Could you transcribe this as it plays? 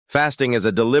Fasting is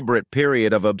a deliberate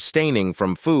period of abstaining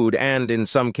from food and, in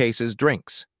some cases,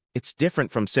 drinks. It's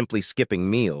different from simply skipping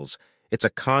meals. It's a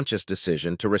conscious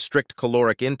decision to restrict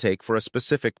caloric intake for a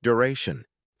specific duration.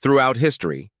 Throughout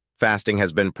history, fasting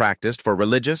has been practiced for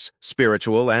religious,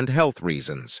 spiritual, and health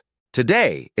reasons.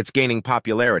 Today, it's gaining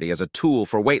popularity as a tool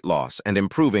for weight loss and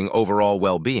improving overall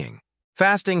well-being.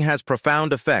 Fasting has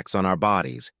profound effects on our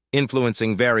bodies,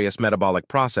 influencing various metabolic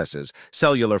processes,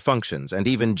 cellular functions, and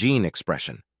even gene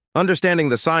expression. Understanding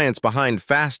the science behind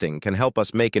fasting can help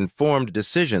us make informed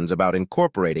decisions about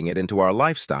incorporating it into our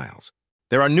lifestyles.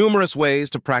 There are numerous ways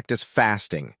to practice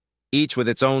fasting, each with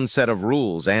its own set of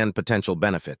rules and potential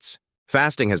benefits.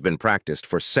 Fasting has been practiced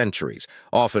for centuries,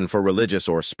 often for religious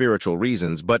or spiritual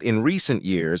reasons, but in recent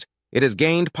years, it has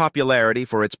gained popularity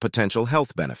for its potential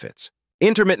health benefits.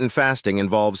 Intermittent fasting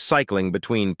involves cycling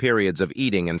between periods of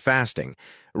eating and fasting,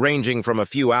 ranging from a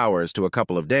few hours to a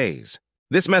couple of days.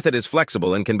 This method is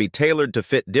flexible and can be tailored to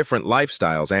fit different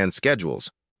lifestyles and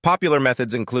schedules. Popular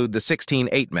methods include the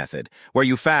 16-8 method, where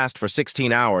you fast for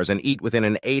 16 hours and eat within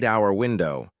an 8-hour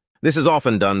window. This is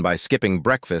often done by skipping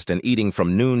breakfast and eating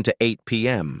from noon to 8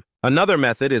 p.m. Another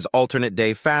method is alternate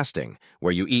day fasting,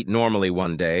 where you eat normally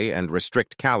one day and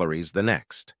restrict calories the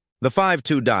next. The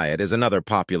 5-2 diet is another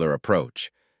popular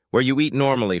approach, where you eat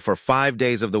normally for 5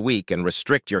 days of the week and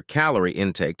restrict your calorie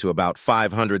intake to about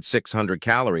 500-600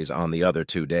 calories on the other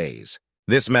 2 days.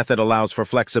 This method allows for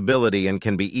flexibility and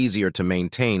can be easier to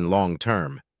maintain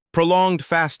long-term. Prolonged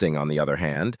fasting, on the other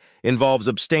hand, involves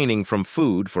abstaining from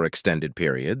food for extended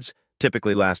periods,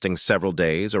 typically lasting several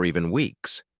days or even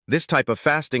weeks. This type of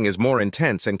fasting is more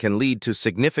intense and can lead to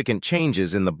significant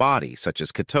changes in the body, such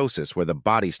as ketosis, where the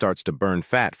body starts to burn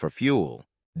fat for fuel.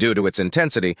 Due to its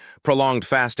intensity, prolonged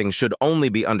fasting should only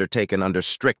be undertaken under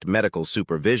strict medical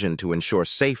supervision to ensure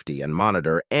safety and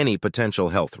monitor any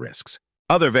potential health risks.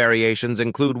 Other variations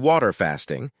include water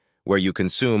fasting, where you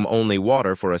consume only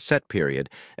water for a set period,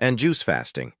 and juice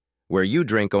fasting, where you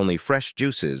drink only fresh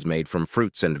juices made from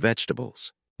fruits and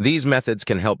vegetables. These methods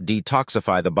can help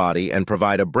detoxify the body and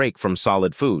provide a break from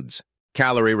solid foods.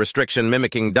 Calorie restriction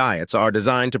mimicking diets are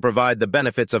designed to provide the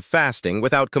benefits of fasting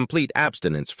without complete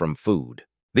abstinence from food.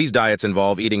 These diets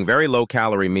involve eating very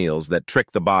low-calorie meals that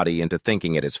trick the body into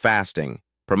thinking it is fasting,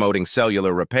 promoting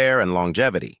cellular repair and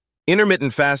longevity.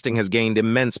 Intermittent fasting has gained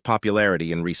immense popularity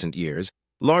in recent years,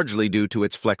 largely due to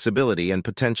its flexibility and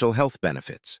potential health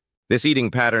benefits. This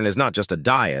eating pattern is not just a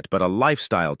diet, but a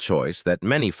lifestyle choice that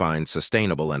many find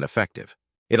sustainable and effective.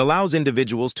 It allows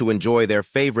individuals to enjoy their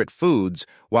favorite foods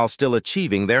while still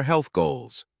achieving their health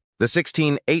goals. The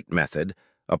 16-8 method,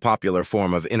 a popular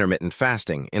form of intermittent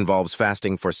fasting, involves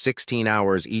fasting for 16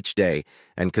 hours each day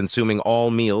and consuming all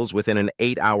meals within an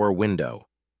 8-hour window.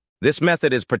 This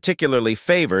method is particularly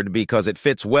favored because it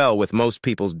fits well with most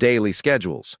people's daily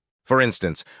schedules. For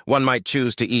instance, one might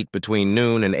choose to eat between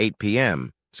noon and 8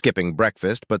 p.m., skipping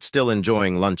breakfast but still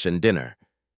enjoying lunch and dinner.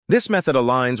 This method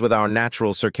aligns with our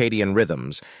natural circadian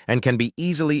rhythms and can be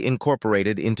easily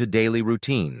incorporated into daily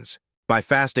routines. By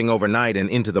fasting overnight and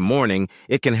into the morning,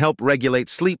 it can help regulate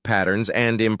sleep patterns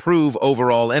and improve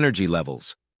overall energy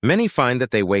levels. Many find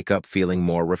that they wake up feeling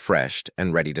more refreshed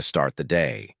and ready to start the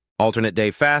day. Alternate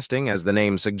day fasting, as the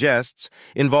name suggests,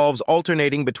 involves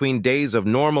alternating between days of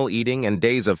normal eating and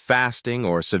days of fasting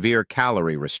or severe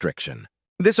calorie restriction.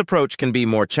 This approach can be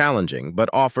more challenging but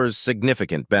offers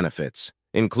significant benefits,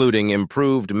 including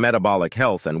improved metabolic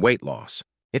health and weight loss.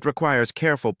 It requires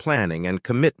careful planning and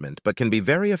commitment but can be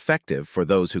very effective for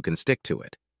those who can stick to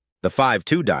it. The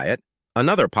 5-2 diet,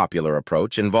 another popular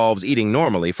approach, involves eating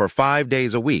normally for 5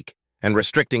 days a week and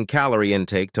restricting calorie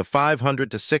intake to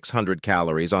 500 to 600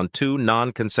 calories on 2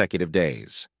 non-consecutive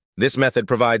days. This method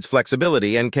provides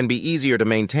flexibility and can be easier to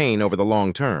maintain over the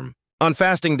long term. On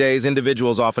fasting days,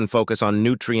 individuals often focus on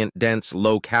nutrient-dense,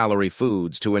 low-calorie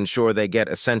foods to ensure they get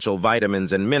essential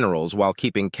vitamins and minerals while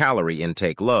keeping calorie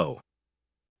intake low.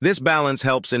 This balance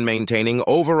helps in maintaining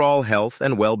overall health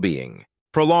and well-being.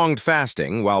 Prolonged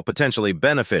fasting, while potentially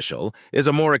beneficial, is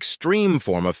a more extreme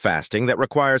form of fasting that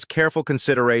requires careful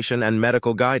consideration and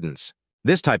medical guidance.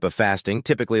 This type of fasting,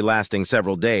 typically lasting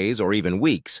several days or even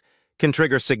weeks, can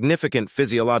trigger significant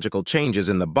physiological changes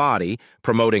in the body,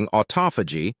 promoting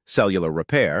autophagy, cellular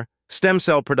repair, stem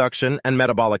cell production, and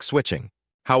metabolic switching.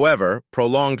 However,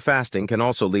 prolonged fasting can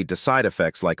also lead to side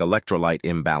effects like electrolyte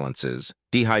imbalances,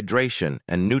 dehydration,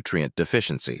 and nutrient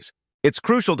deficiencies. It's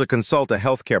crucial to consult a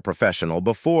healthcare professional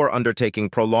before undertaking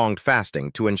prolonged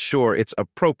fasting to ensure it's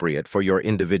appropriate for your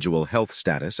individual health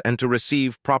status and to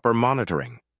receive proper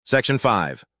monitoring. Section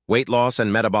 5. Weight loss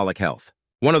and metabolic health.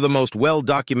 One of the most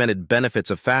well-documented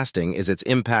benefits of fasting is its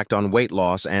impact on weight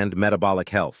loss and metabolic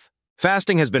health.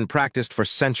 Fasting has been practiced for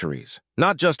centuries,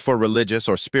 not just for religious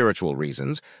or spiritual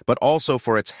reasons, but also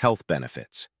for its health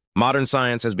benefits. Modern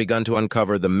science has begun to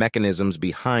uncover the mechanisms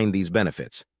behind these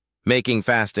benefits, making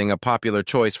fasting a popular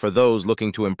choice for those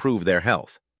looking to improve their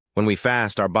health. When we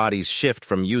fast, our bodies shift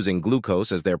from using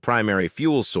glucose as their primary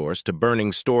fuel source to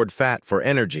burning stored fat for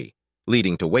energy,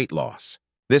 leading to weight loss.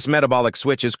 This metabolic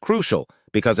switch is crucial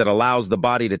because it allows the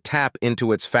body to tap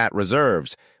into its fat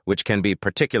reserves, which can be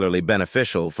particularly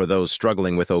beneficial for those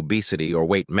struggling with obesity or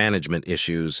weight management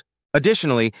issues.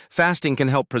 Additionally, fasting can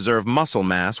help preserve muscle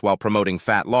mass while promoting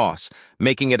fat loss,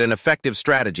 making it an effective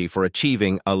strategy for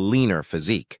achieving a leaner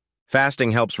physique.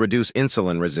 Fasting helps reduce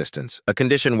insulin resistance, a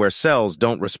condition where cells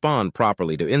don't respond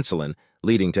properly to insulin,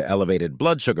 leading to elevated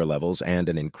blood sugar levels and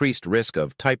an increased risk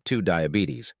of type 2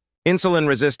 diabetes. Insulin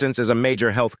resistance is a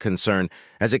major health concern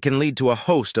as it can lead to a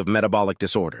host of metabolic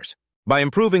disorders. By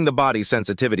improving the body's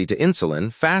sensitivity to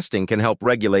insulin, fasting can help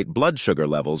regulate blood sugar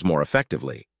levels more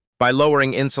effectively. By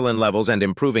lowering insulin levels and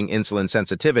improving insulin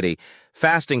sensitivity,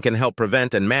 fasting can help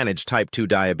prevent and manage type 2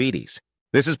 diabetes.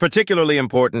 This is particularly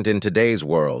important in today's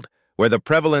world, where the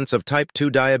prevalence of type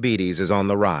 2 diabetes is on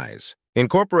the rise.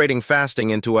 Incorporating fasting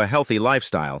into a healthy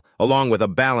lifestyle, along with a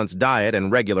balanced diet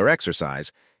and regular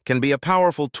exercise, can be a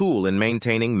powerful tool in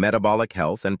maintaining metabolic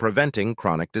health and preventing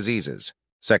chronic diseases.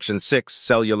 Section 6,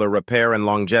 Cellular Repair and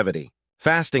Longevity.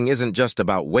 Fasting isn't just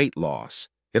about weight loss.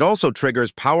 It also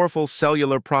triggers powerful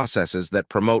cellular processes that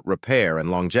promote repair and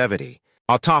longevity.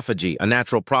 Autophagy, a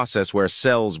natural process where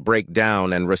cells break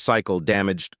down and recycle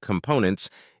damaged components,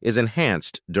 is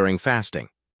enhanced during fasting.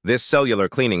 This cellular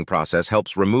cleaning process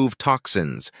helps remove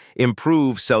toxins,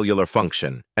 improve cellular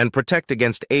function, and protect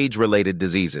against age-related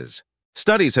diseases.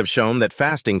 Studies have shown that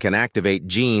fasting can activate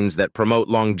genes that promote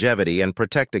longevity and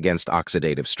protect against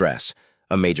oxidative stress,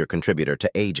 a major contributor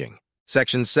to aging.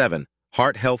 Section 7.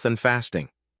 Heart health and fasting.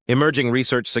 Emerging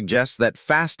research suggests that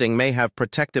fasting may have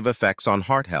protective effects on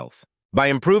heart health. By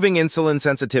improving insulin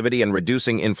sensitivity and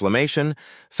reducing inflammation,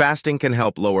 fasting can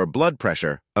help lower blood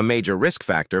pressure, a major risk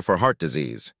factor for heart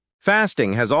disease.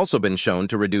 Fasting has also been shown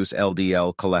to reduce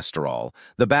LDL cholesterol,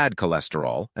 the bad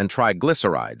cholesterol, and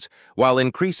triglycerides, while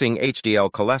increasing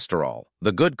HDL cholesterol,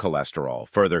 the good cholesterol,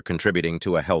 further contributing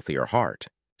to a healthier heart.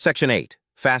 Section 8.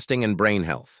 Fasting and brain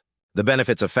health. The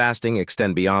benefits of fasting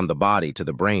extend beyond the body to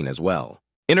the brain as well.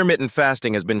 Intermittent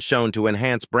fasting has been shown to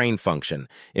enhance brain function,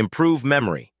 improve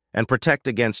memory, and protect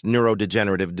against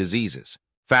neurodegenerative diseases.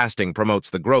 Fasting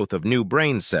promotes the growth of new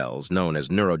brain cells, known as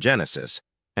neurogenesis,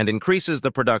 and increases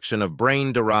the production of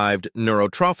brain-derived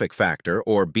neurotrophic factor,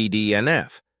 or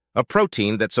BDNF, a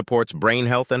protein that supports brain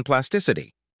health and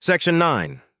plasticity. Section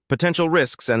 9. Potential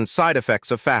risks and side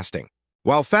effects of fasting.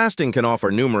 While fasting can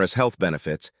offer numerous health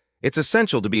benefits, it's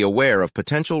essential to be aware of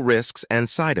potential risks and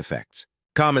side effects.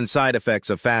 Common side effects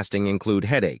of fasting include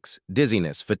headaches,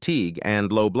 dizziness, fatigue,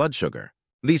 and low blood sugar.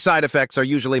 These side effects are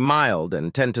usually mild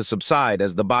and tend to subside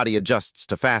as the body adjusts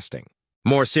to fasting.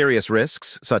 More serious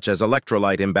risks, such as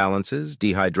electrolyte imbalances,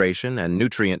 dehydration, and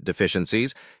nutrient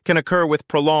deficiencies, can occur with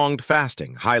prolonged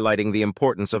fasting, highlighting the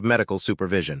importance of medical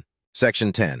supervision.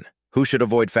 Section 10. Who should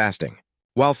avoid fasting?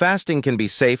 While fasting can be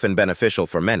safe and beneficial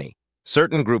for many,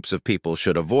 certain groups of people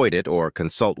should avoid it or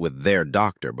consult with their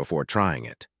doctor before trying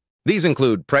it. These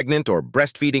include pregnant or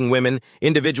breastfeeding women,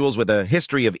 individuals with a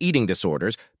history of eating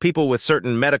disorders, people with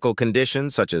certain medical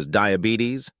conditions such as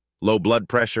diabetes, low blood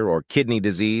pressure, or kidney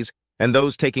disease, and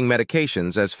those taking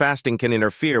medications, as fasting can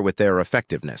interfere with their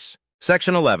effectiveness.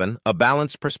 Section 11. A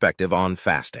balanced perspective on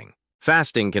fasting.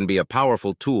 Fasting can be a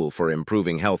powerful tool for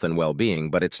improving health and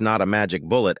well-being, but it's not a magic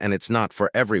bullet and it's not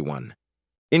for everyone.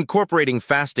 Incorporating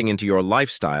fasting into your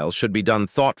lifestyle should be done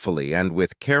thoughtfully and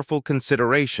with careful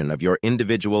consideration of your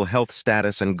individual health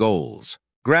status and goals.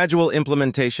 Gradual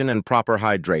implementation and proper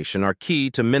hydration are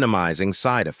key to minimizing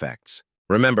side effects.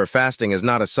 Remember, fasting is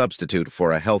not a substitute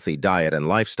for a healthy diet and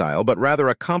lifestyle, but rather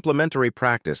a complementary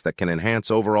practice that can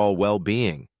enhance overall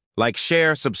well-being. Like,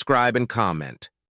 share, subscribe, and comment.